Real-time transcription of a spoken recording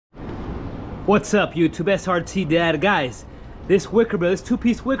What's up, YouTube? SRT Dad. Guys, this wicker bill, this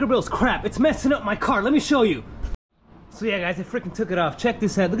two-piece wicker bill is crap. It's messing up my car. Let me show you. So yeah, guys, I freaking took it off. Check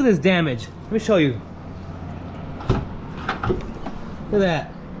this out. Look at this damage. Let me show you. Look at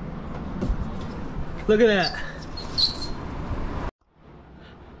that. Look at that.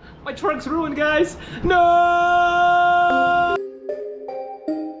 My trunk's ruined, guys. No!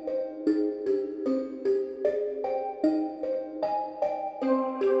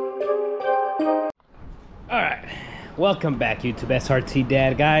 Alright, welcome back, YouTube. SRT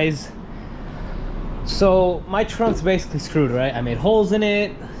Dad, guys. So my trunk's basically screwed, right? I made holes in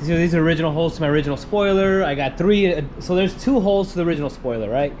it. These are original holes to my original spoiler. I got three, so there's 2 holes to the original spoiler,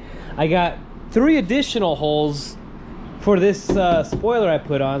 right? I got 3 additional holes for this spoiler I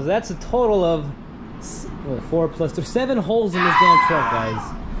put on. So that's a total of 4 plus 3, 7 holes in this damn trunk,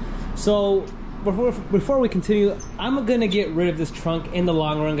 guys. So before we continue, I'm gonna get rid of this trunk in the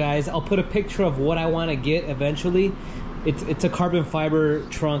long run, guys. I'll put a picture of what I want to get eventually. It's a carbon fiber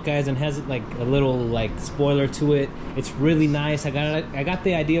trunk, guys, and has like a little like spoiler to it. It's really nice. I got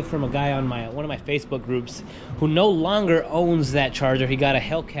the idea from a guy on one of my Facebook groups who no longer owns that Charger. He got a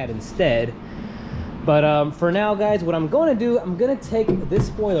Hellcat instead. But for now, guys, what I'm going to do, I'm going to take this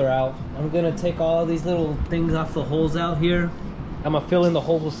spoiler out. I'm going to take all these little things off the holes out here. I'm going to fill in the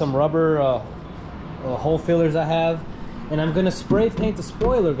holes with some rubber hole fillers I have. And I'm going to spray paint the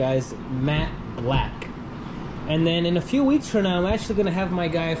spoiler, guys, matte black. And then in a few weeks from now, I'm actually going to have my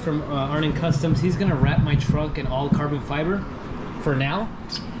guy from Arning Customs. He's going to wrap my trunk in all carbon fiber for now.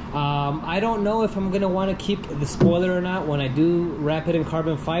 I don't know if I'm going to want to keep the spoiler or not when I do wrap it in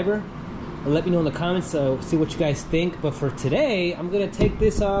carbon fiber. Let me know in the comments, so see what you guys think. But for today, I'm gonna take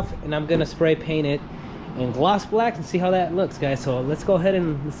this off and I'm gonna spray paint it in gloss black and see how that looks, guys. So let's go ahead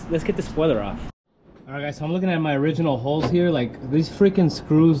and let's get the spoiler off. All right, guys, so I'm looking at my original holes here. Like, these freaking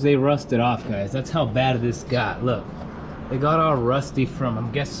screws, they rusted off, guys. That's how bad this got. Look, they got all rusty from,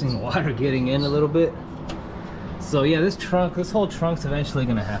 I'm guessing, water getting in a little bit. So yeah, this whole trunk's eventually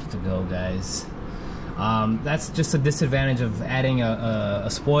gonna have to go, guys. That's just a disadvantage of adding a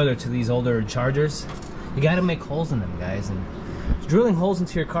spoiler to these older Chargers. You gotta make holes in them, guys, and drilling holes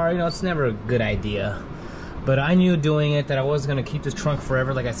into your car, you know, it's never a good idea. But I knew doing it that I was gonna keep this trunk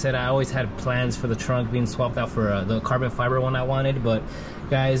forever. Like I said, I always had plans for the trunk being swapped out for the carbon fiber one I wanted. But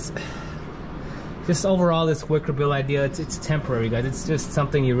guys, just overall, this wicker bill idea, it's temporary, guys. It's just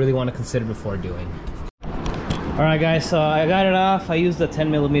something you really want to consider before doing. All right, guys, so I got it off. I used a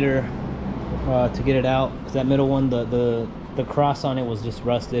 10mm to get it out, because that middle one, the cross on it was just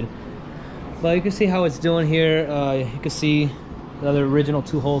rusted. But you can see how it's doing here. You can see the other original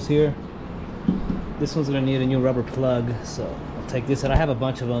 2 holes here. This one's gonna need a new rubber plug, so I'll take this out. I have a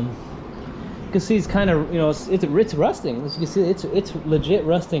bunch of them. You can see it's kind of, you know, it's rusting. As you can see, it's legit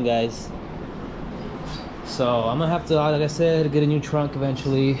rusting, guys. So I'm gonna have to, like I said, get a new trunk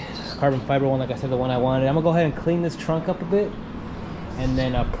eventually. Carbon fiber one, like I said, the one I wanted. I'm gonna go ahead and clean this trunk up a bit, and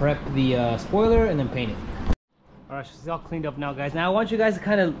then prep the spoiler and then paint it. All right, so it's all cleaned up now, guys. Now I want you guys to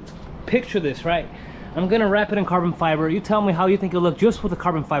kind of picture this, right? I'm gonna wrap it in carbon fiber. You tell me how you think it'll look just with a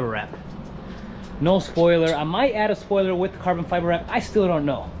carbon fiber wrap. No spoiler. I might add a spoiler with the carbon fiber wrap. I still don't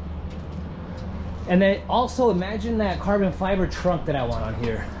know. And then also imagine that carbon fiber trunk that I want on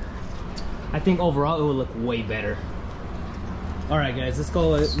here. I think overall it will look way better. All right, guys,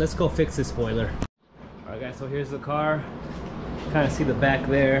 let's go fix this spoiler. All right, guys, so here's the car. Kind of see the back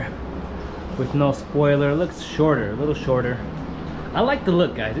there with no spoiler. It looks shorter, a little shorter. I like the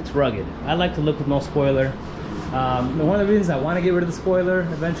look, guys. It's rugged. I like the look with no spoiler. One of the reasons I want to get rid of the spoiler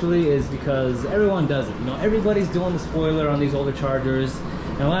eventually is because everyone does it. You know, everybody's doing the spoiler on these older Chargers,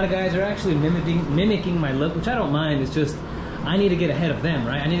 and a lot of guys are actually mimicking my look, which I don't mind. It's just I need to get ahead of them,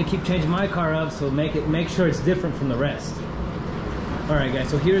 right? I need to keep changing my car up, so make sure it's different from the rest. All right, guys,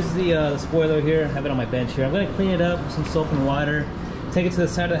 so here's the spoiler here. I have it on my bench here. I'm gonna clean it up with some soap and water, take it to the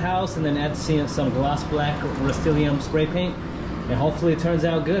side of the house, and then add some gloss black Rust-Oleum spray paint, and hopefully it turns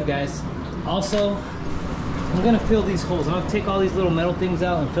out good, guys. Also, I'm gonna fill these holes. I'm gonna take all these little metal things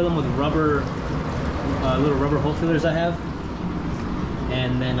out and fill them with rubber, little rubber hole fillers I have,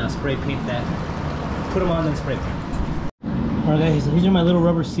 and then spray paint that. Put them on and spray paint. All right, guys, so these are my little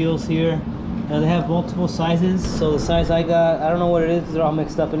rubber seals here. They have multiple sizes, so the size I got, I don't know what it is, they're all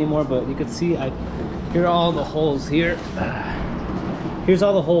mixed up anymore, but you can see, here are all the holes here. Here's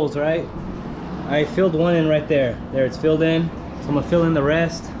all the holes, right? I filled one in right there. There, it's filled in. So I'm gonna fill in the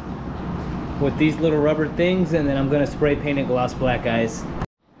rest with these little rubber things, and then I'm gonna spray paint it gloss black, guys.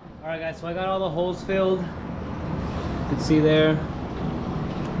 All right, guys, so I got all the holes filled. You can see there,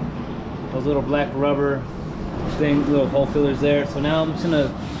 those little black rubber thing, little hole fillers there. So now I'm just gonna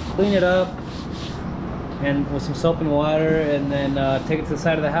clean it up, and with some soap and water, and then take it to the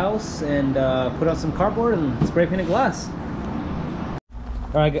side of the house and put on some cardboard and spray painted glass.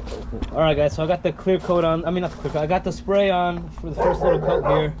 All right, guys. So I got the clear coat on. I mean, not the clear coat. I got the spray on for the first little coat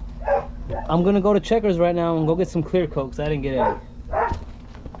here. I'm gonna go to Checkers right now and go get some clear coat because I didn't get any.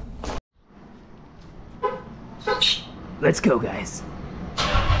 Let's go, guys.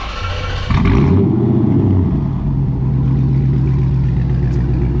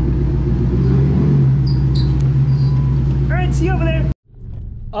 Alright, see you over there.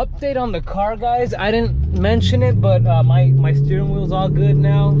 Update on the car, guys. I didn't mention it, but my steering wheel's all good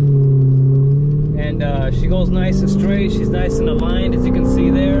now. And she goes nice and straight. She's nice and aligned, as you can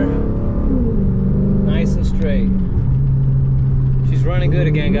see there. Nice and straight. She's running good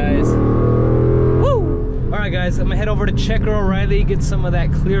again, guys. Alright guys, I'm gonna head over to Checker O'Reilly, get some of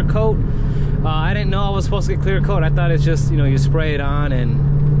that clear coat. I didn't know I was supposed to get clear coat. I thought it's just, you know, you spray it on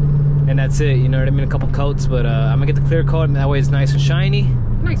and that's it, you know what I mean? A couple coats, but I'm gonna get the clear coat and that way it's nice and shiny.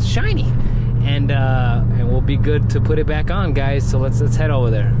 Nice and shiny. And we'll be good to put it back on, guys. So let's head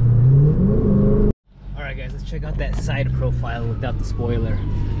over there. Alright guys, let's check out that side profile without the spoiler.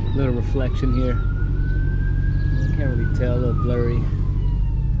 Little reflection here. I can't really tell, a little blurry.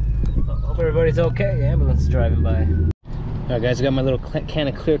 Hope everybody's okay. The ambulance is driving by. Alright guys, I got my little can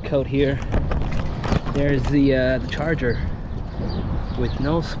of clear coat here. There's the Charger with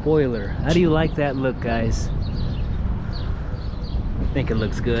no spoiler. How do you like that look, guys? I think it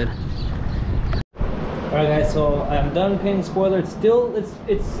looks good. Alright guys, so I'm done painting the spoiler. It's still,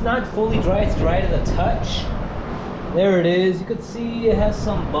 it's not fully dry. It's dry to the touch. There it is. You could see it has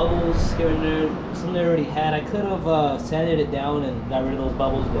some bubbles here and there. Some they already had. I could have sanded it down and got rid of those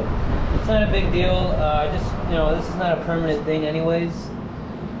bubbles, but it's not a big deal. I just, you know, this is not a permanent thing anyways.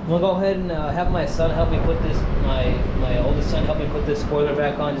 I'm gonna go ahead and have my son help me put this, my oldest son help me put this spoiler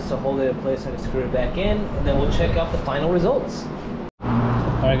back on just to hold it in place so I can screw it back in, and then we'll check out the final results.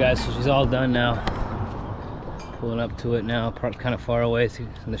 Alright guys, so she's all done now. Pulling up to it now, parked kind of far away so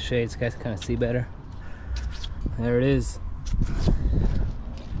in the shades, you guys can kind of see better. There it is.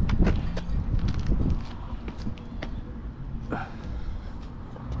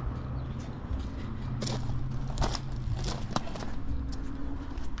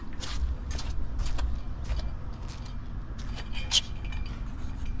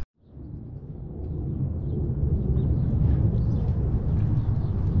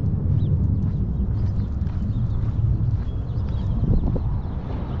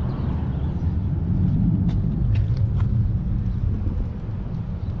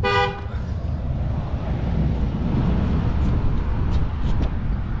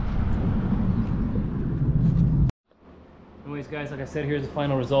 Anyways guys, like I said, here's the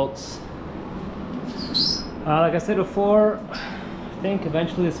final results. Like I said before, I think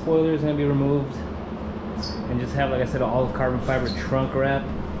eventually the spoiler is going to be removed and just have, like I said, all carbon fiber trunk wrap.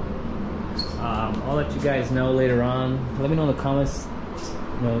 I'll let you guys know later on. Let me know in the comments,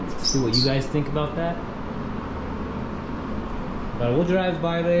 you know, to see what you guys think about that. But we'll drive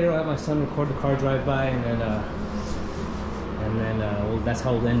by later. I'll have my son record the car drive by, and then well, that's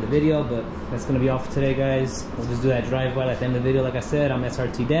how we'll end the video. But that's gonna be all for today, guys. We'll just do that drive by at the end of the video. Like I said, I'm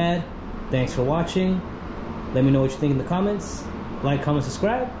SRT Dad. Thanks for watching. Let me know what you think in the comments. Like, comment,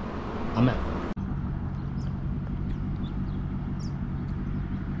 subscribe. I'm out.